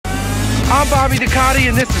I'm Bobby Ducati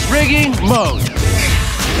and this is Rigging Mode.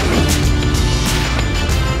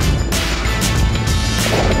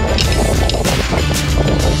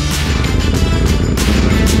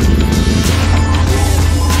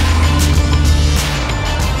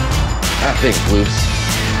 That thing's loose.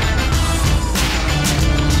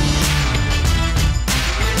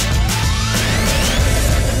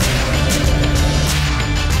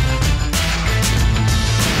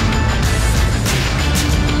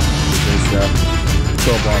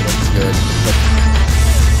 Control bar looks good.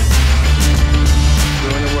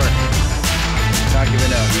 Doing the work. Not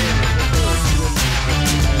giving up.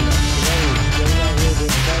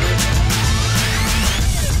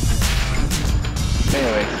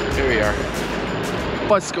 Anyways, here we are.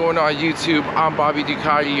 What's going on YouTube? I'm Bobby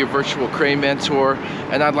Ducati, your virtual crane mentor,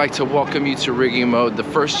 and I'd like to welcome you to Rigging Mode, the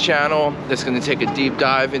first channel that's going to take a deep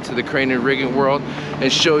dive into the crane and rigging world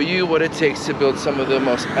and show you what it takes to build some of the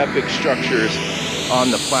most epic structures on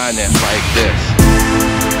the planet like this.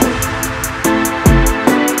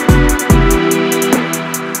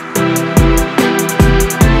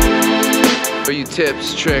 Show you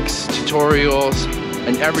tips, tricks, tutorials,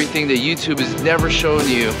 and everything that YouTube has never shown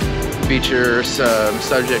you. Feature some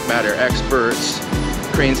subject matter experts,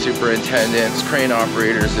 crane superintendents, crane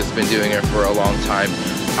operators that's been doing it for a long time,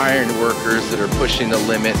 iron workers that are pushing the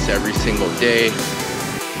limits every single day.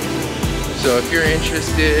 So if you're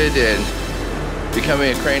interested in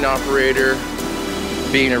becoming a crane operator,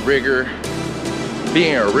 being a rigger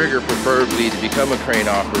preferably to become a crane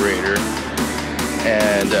operator,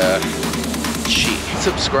 and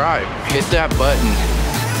subscribe, hit that button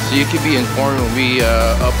so you can be informed when we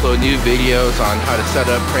upload new videos on how to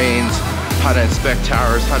set up cranes, how to inspect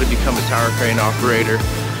towers, how to become a tower crane operator,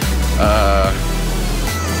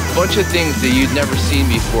 bunch of things that you've never seen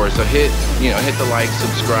before. So hit the like,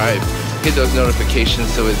 subscribe, hit those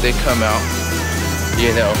notifications so as they come out,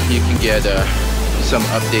 you can get some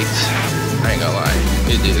updates. I ain't gonna lie,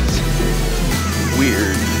 it is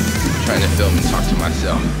weird trying to film and talk to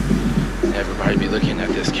myself. Everybody be looking at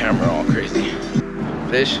this camera all crazy.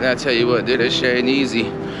 I tell you what, dude, this shit ain't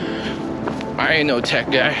easy. I ain't no tech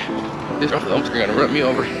guy. This thumb's gonna run me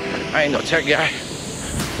over. I ain't no tech guy.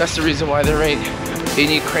 That's the reason why there ain't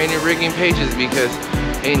any crane and rigging pages, because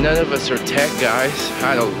ain't none of us are tech guys.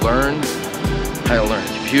 How to learn the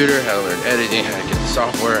computer, how to learn editing, how to get the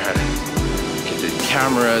software, how to get the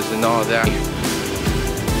cameras and all that.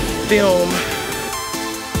 Film.